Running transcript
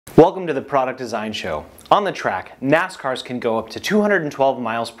Welcome to the Product Design Show. On the track, NASCARs can go up to 212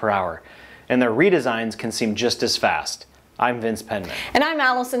 miles per hour, and their redesigns can seem just as fast. I'm Vince Penman. And I'm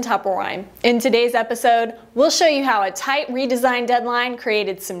Allison Tupperwine. In today's episode, we'll show you how a tight redesign deadline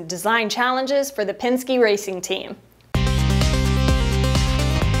created some design challenges for the Penske racing team.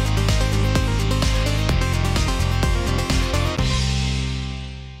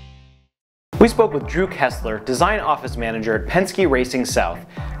 We spoke with Drew Kessler, Design Office Manager at Penske Racing South,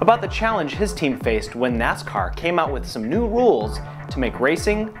 about the challenge his team faced when NASCAR came out with some new rules to make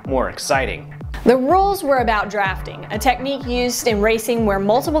racing more exciting. The rules were about drafting, a technique used in racing where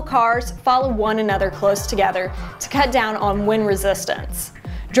multiple cars follow one another close together to cut down on wind resistance.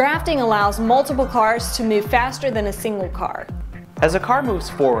 Drafting allows multiple cars to move faster than a single car. As a car moves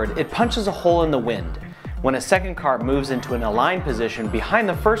forward, it punches a hole in the wind. When a second car moves into an aligned position behind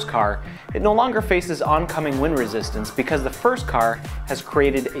the first car, it no longer faces oncoming wind resistance because the first car has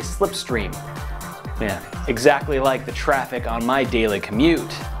created a slipstream. Yeah, exactly like the traffic on my daily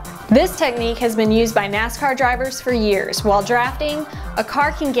commute. This technique has been used by NASCAR drivers for years. While drafting, a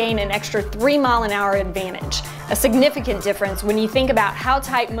car can gain an extra 3-mile-an-hour advantage, a significant difference when you think about how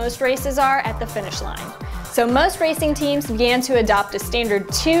tight most races are at the finish line. So most racing teams began to adopt a standard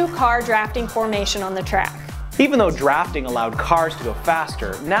 2-car drafting formation on the track. Even though drafting allowed cars to go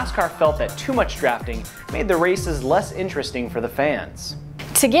faster, NASCAR felt that too much drafting made the races less interesting for the fans.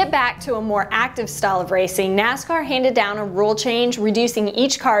 To get back to a more active style of racing, NASCAR handed down a rule change reducing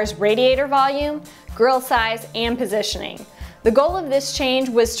each car's radiator volume, grille size, and positioning. The goal of this change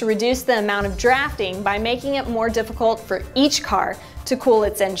was to reduce the amount of drafting by making it more difficult for each car to cool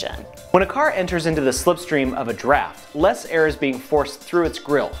its engine. When a car enters into the slipstream of a draft, less air is being forced through its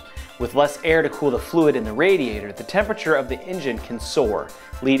grille. With less air to cool the fluid in the radiator, the temperature of the engine can soar,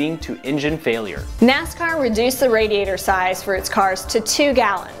 leading to engine failure. NASCAR reduced the radiator size for its cars to 2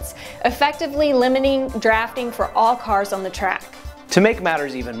 gallons, effectively limiting drafting for all cars on the track. To make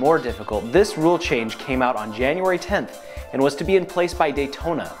matters even more difficult, this rule change came out on January 10th and was to be in place by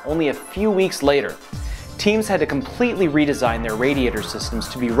Daytona only a few weeks later. Teams had to completely redesign their radiator systems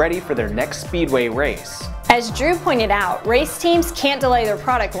to be ready for their next speedway race. As Drew pointed out, race teams can't delay their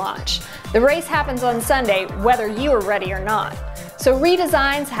product launch. The race happens on Sunday whether you are ready or not. So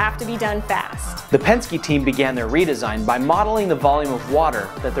redesigns have to be done fast. The Penske team began their redesign by modeling the volume of water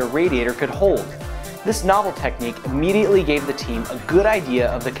that their radiator could hold. This novel technique immediately gave the team a good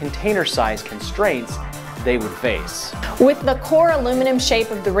idea of the container size constraints they would face. With the core aluminum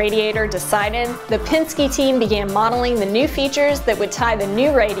shape of the radiator decided, the Penske team began modeling the new features that would tie the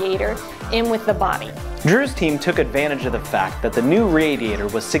new radiator in with the body. Drew's team took advantage of the fact that the new radiator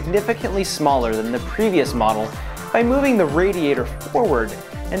was significantly smaller than the previous model by moving the radiator forward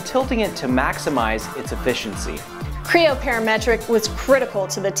and tilting it to maximize its efficiency. Parametric was critical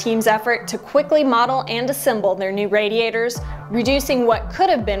to the team's effort to quickly model and assemble their new radiators, reducing what could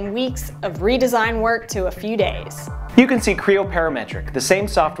have been weeks of redesign work to a few days. You can see Parametric, the same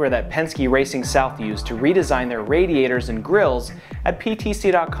software that Penske Racing South used to redesign their radiators and grills, at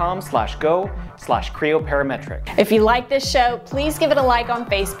ptc.com/go/Parametric. If you like this show, please give it a like on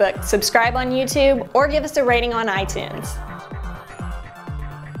Facebook, subscribe on YouTube, or give us a rating on iTunes.